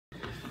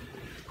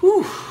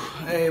Whew.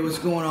 Hey, what's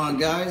going on,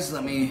 guys?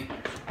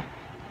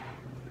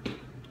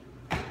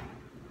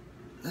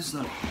 That's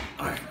not...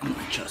 Alright, I'm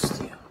gonna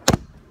adjust you.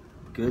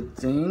 Good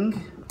thing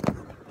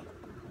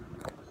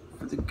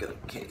for the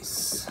gut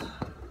case.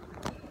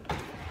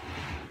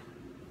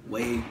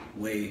 Way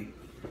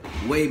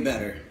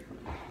better.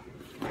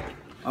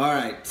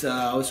 Alright,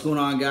 what's going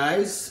on,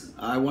 guys?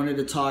 I wanted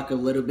to talk a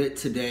little bit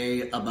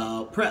today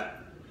about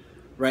prep.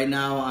 Right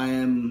now, I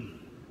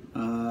am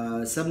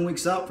 7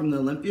 weeks out from the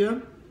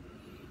Olympia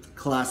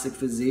Classic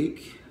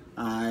Physique.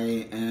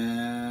 I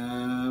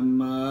am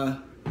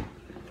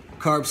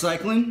carb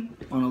cycling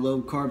on a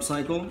low carb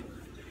cycle,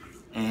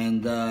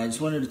 and I just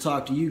wanted to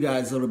talk to you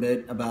guys a little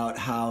bit about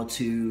how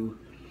to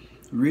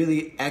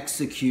really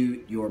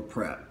execute your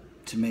prep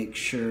to make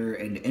sure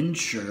and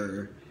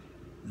ensure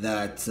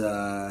that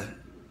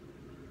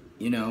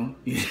you know,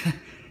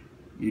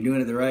 you're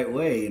doing it the right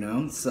way, you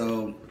know.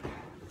 So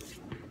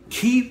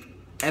keep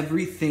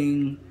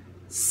everything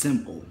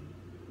simple,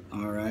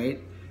 all right?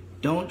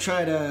 Don't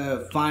try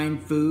to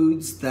find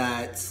foods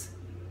that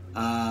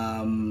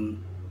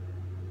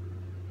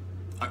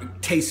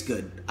taste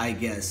good, I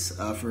guess,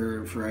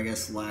 for I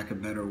guess lack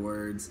of better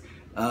words.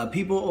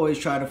 People always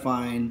try to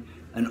find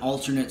an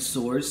alternate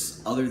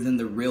source other than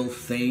the real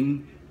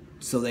thing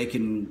so they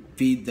can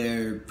feed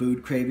their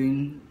food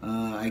craving,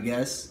 I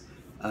guess.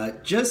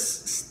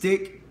 Just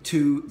stick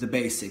to the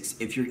basics.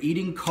 If you're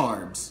eating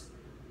carbs,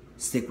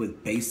 stick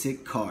with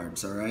basic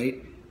carbs, all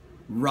right?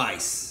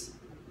 Rice,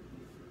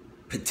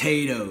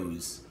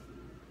 potatoes,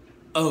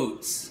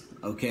 oats,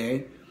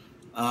 okay?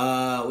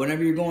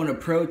 Whenever you're going to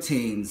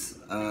proteins,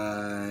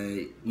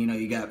 you know,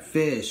 you got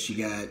fish, you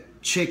got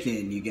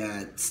chicken, you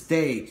got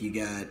steak, you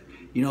got,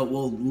 you know,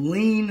 well,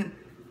 lean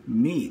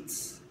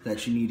meats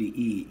that you need to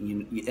eat.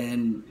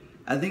 And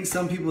I think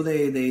some people,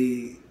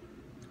 they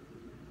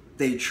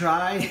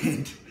try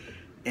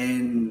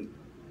and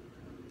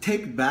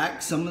take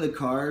back some of the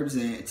carbs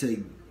and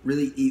to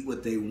really eat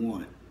what they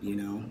want, you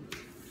know?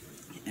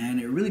 And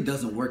it really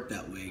doesn't work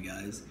that way,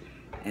 guys.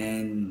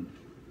 And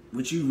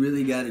what you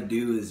really got to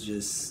do is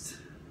just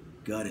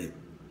gut it.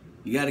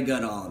 You got to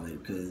gut all of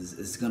it because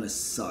it's going to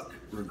suck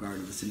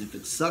regardless. And if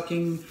it's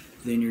sucking,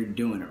 then you're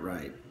doing it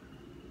right.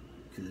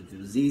 Because if it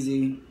was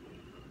easy,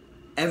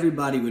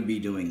 everybody would be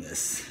doing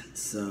this.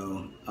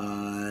 So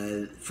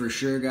for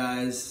sure,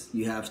 guys,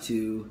 you have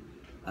to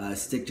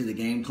stick to the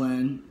game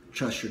plan,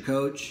 trust your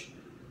coach,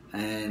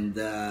 and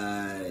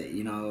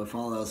you know, if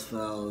all else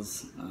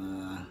fails,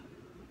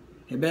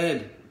 hey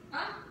babe,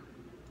 huh?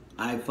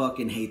 I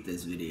fucking hate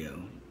this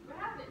video. What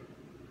happened?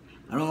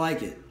 I don't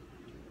like it.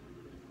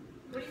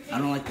 What do you think? I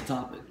don't like the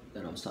topic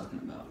that I was talking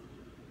about.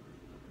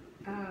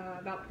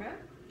 About prep?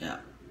 Yeah.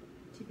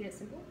 Keeping it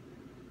simple?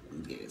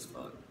 I'm gay as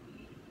fuck.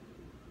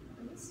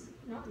 It's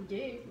not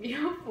gay. Be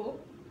helpful.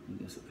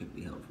 I guess it could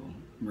be helpful.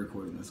 I'm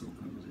recording this whole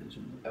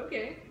conversation.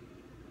 Okay.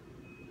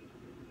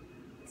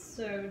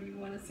 So, do you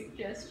want a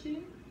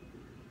suggestion?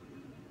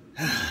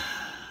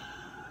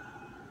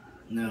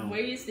 No.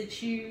 Ways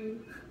that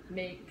you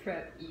make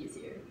prep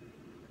easier.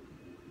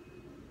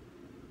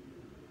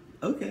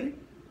 Okay.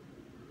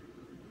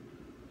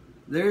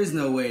 There is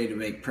no way to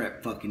make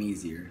prep fucking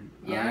easier.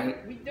 Yeah,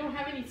 alright? we don't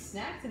have any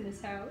snacks in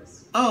this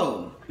house.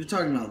 Oh, you're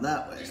talking about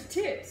that way. Just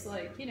tips,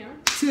 like, you know.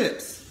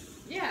 Tips.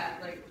 Yeah,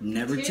 like.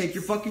 Never tips. take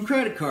your fucking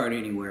credit card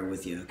anywhere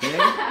with you, okay?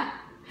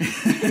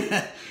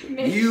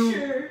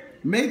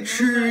 Make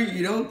sure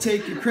you don't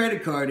take your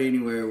credit card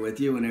anywhere with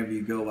you whenever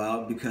you go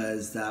out,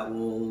 because that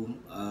will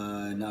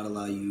not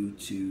allow you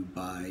to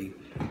buy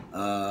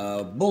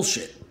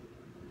bullshit.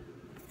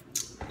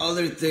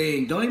 Other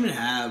thing, don't even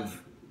have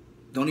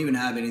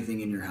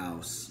anything in your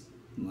house,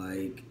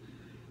 like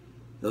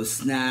those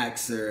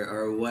snacks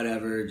or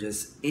whatever.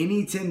 Just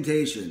any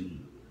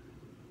temptation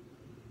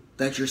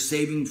that you're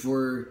saving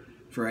for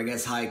I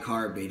guess high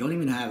carb day. Don't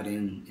even have it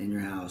in your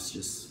house.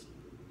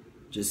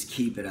 Just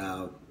keep it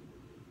out.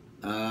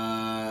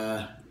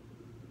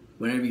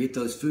 Whenever you get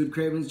those food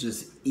cravings,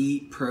 just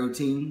eat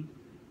protein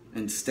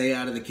and stay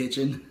out of the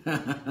kitchen.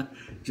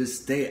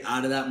 Just stay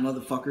out of that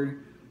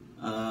motherfucker.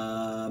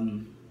 I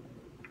mean,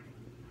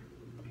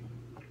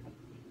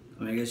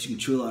 I guess you can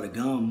chew a lot of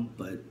gum,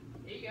 but...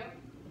 There you go.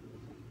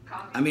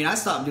 Coffee. I mean, I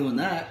stopped doing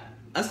that.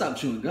 I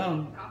stopped chewing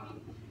gum. Coffee.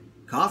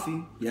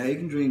 Coffee. Yeah, you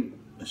can drink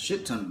a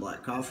shit ton of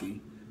black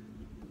coffee.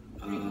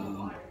 Drink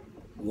more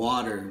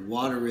water.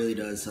 Water really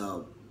does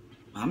help.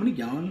 How many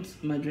gallons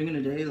am I drinking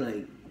a day?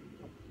 Like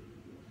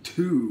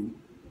 2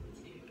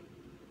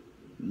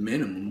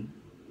 minimum.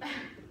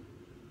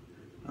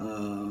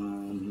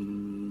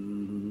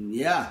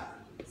 Yeah.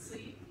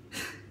 Sleep.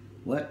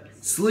 What?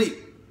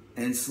 Sleep.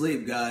 And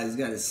sleep, guys.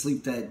 You gotta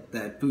sleep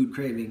that food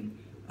craving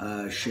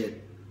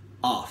shit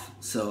off.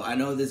 So I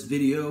know this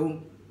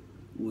video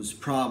was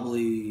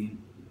probably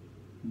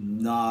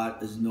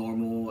not as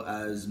normal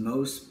as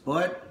most,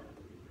 but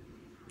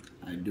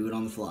I do it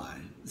on the fly.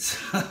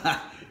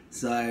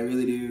 So I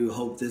really do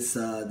hope this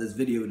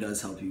video does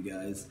help you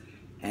guys.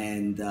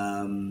 And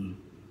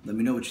let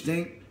me know what you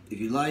think, if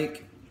you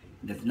like.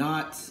 And if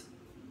not,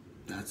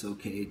 that's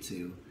okay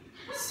too.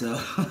 So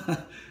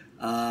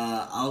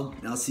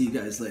I'll see you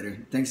guys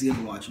later. Thanks again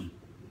for watching.